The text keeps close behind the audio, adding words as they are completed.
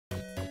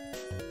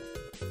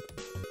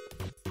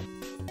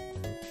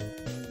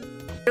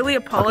really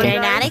apologize.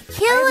 You're not a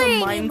killer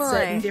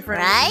anymore, in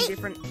different, right?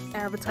 different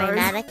avatars. You're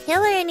not a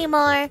killer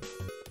anymore.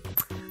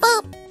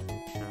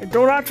 Boop. Do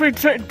not actually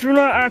do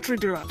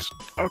that,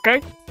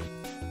 okay?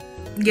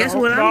 Guess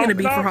what I'm gonna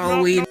be for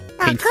Halloween?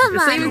 Oh, come The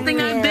on, same thing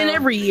I've been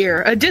every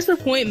year. A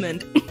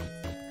disappointment.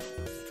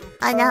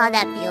 I know how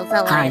that feels.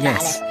 Don't worry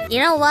about it. You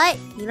know what?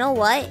 You know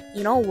what?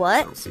 You know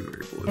what?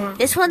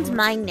 This one's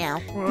mine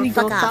now. We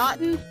go Fuck off.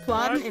 thoughtin',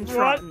 plotting, and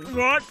trotting.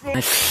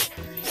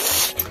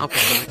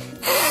 Okay.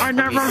 I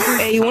never.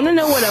 Hey, you wanna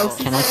know what else?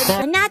 Can I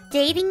step? I'm not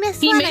dating this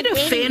He one. made I'm a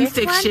dating fan this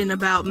fiction one,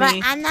 about but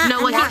me. I'm not. No,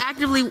 I'm like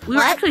not. we were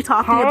What? actually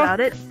talking about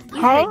it.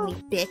 You heard me,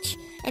 bitch.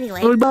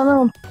 Anyway,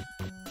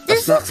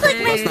 this That's looks like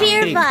my that's not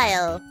fear pink.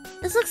 vial.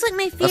 This looks like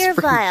my fear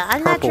freaking vial.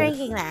 I'm not purple.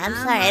 drinking that. I'm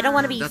sorry. I don't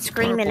want to be That's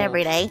screaming purple.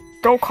 every day.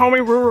 Don't call me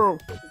Ruru.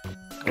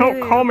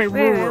 Don't call me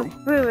Ruru.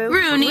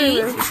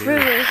 Rooney.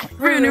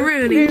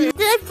 Rooney. Did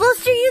I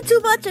fluster you too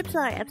much? I'm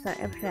sorry. I'm sorry.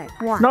 I'm sorry.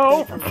 One.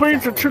 No,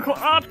 please, the trickle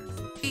up.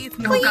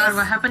 Oh god,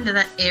 what happened to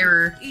that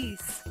error?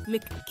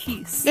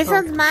 McKees. This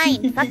one's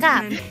mine. Fuck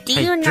off. Do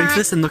Hey, you drink not?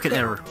 this and look at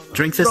error.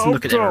 Drink this and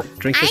look at error.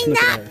 Drink this I'm and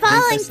look not at error.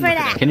 falling Drink this for and look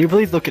at that. error. Can you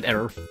please look at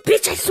error?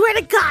 Bitch, I swear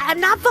to God, I'm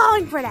not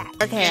falling for that.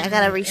 Okay, I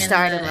gotta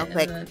restart it real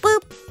quick.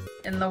 Boop.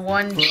 And the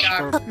one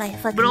shot. Put my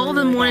fucking. But all of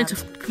them ruler wanted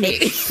down. to commit.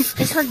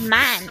 This one's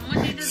mine.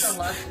 Someone needed the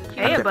left.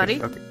 Hey, buddy.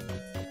 An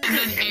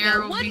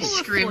error will be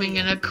screaming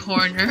in a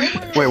corner.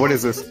 Wait, what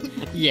is this?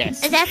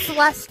 Yes. And that's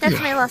lust. That's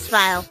my lust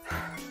vial.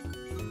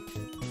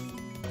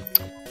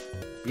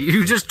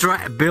 You just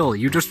drank, Bill.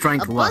 You just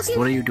drank A lust. buggy?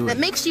 What are you doing? That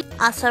makes you.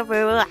 Also,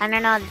 Ruru, I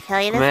don't know how to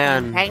tell you this.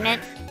 Man. I'm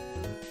pregnant.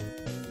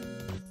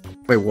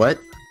 Wait, what?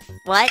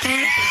 What?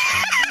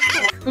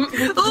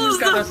 Who's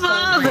the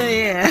father?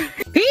 Yeah.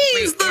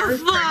 He's the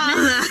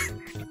father.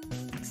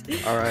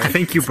 Alright. I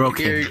think you broke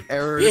him.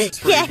 Errors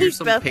for Yeah, he's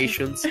some broken.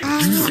 patience.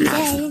 I'm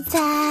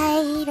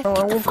inside. Get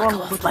the fuck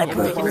off my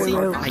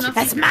Ruru.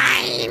 That's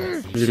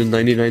mine.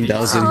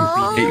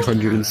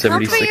 199,876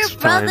 Come for your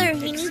brother.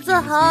 times. He needs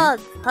a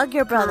hug. Hug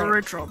your brother.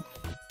 Rachel.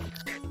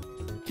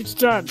 It's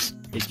done.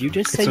 Did you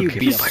just It's say you okay.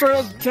 beat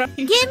up? Give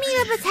me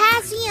the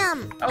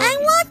potassium. I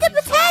want the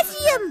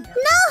potassium.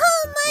 No,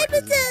 my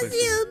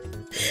potassium.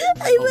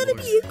 I want to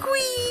be a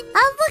queen.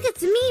 Oh, look,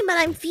 it's me, but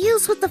I'm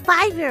fused with the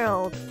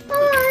 5-year-old.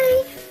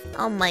 Hi.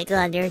 Oh my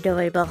God, you're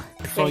adorable.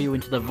 I saw you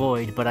into the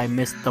void, but I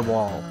missed the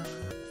wall.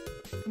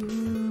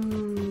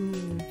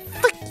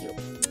 Fuck you.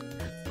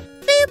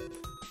 Boop.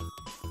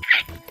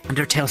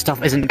 Undertale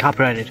stuff isn't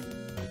copyrighted.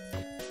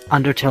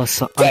 Undertale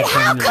stuff. Then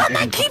how come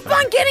I keep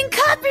on getting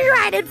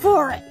copyrighted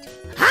for it?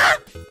 Huh?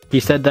 He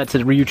said that's a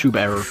YouTube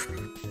error.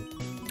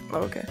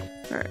 Oh, okay.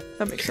 Alright.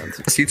 That makes sense.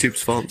 It's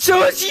YouTube's fault.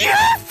 So it's your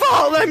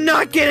fault I'm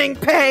not getting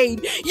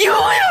paid! You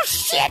little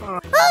shit! Oh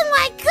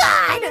my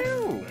God.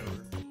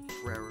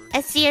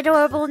 It's the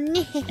adorable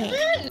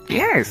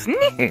Yes.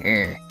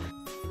 Okay,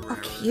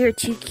 you're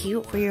too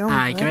cute for your own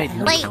Hi, good.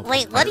 great.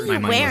 Wait, what are you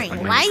wearing?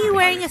 Why are you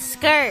wearing a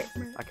skirt?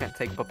 I can't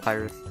take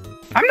papyrus.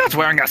 I'm not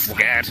wearing a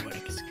skirt.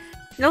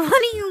 No, what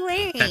are you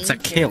wearing? That's a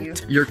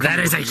kilt. That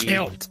is a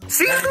kilt.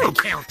 See,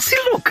 look. See,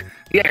 look.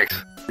 Yes.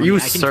 You I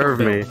can serve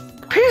kill me.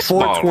 Peace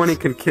 420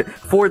 can kill.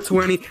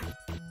 420.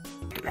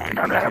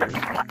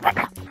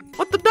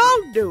 What the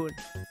dog doing?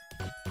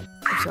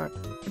 I'm sorry.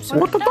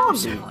 What the dog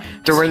do?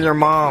 Doing your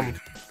mom.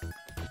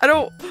 I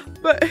don't.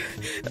 But.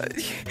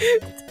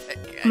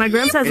 My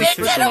grandpa's It's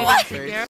a just a-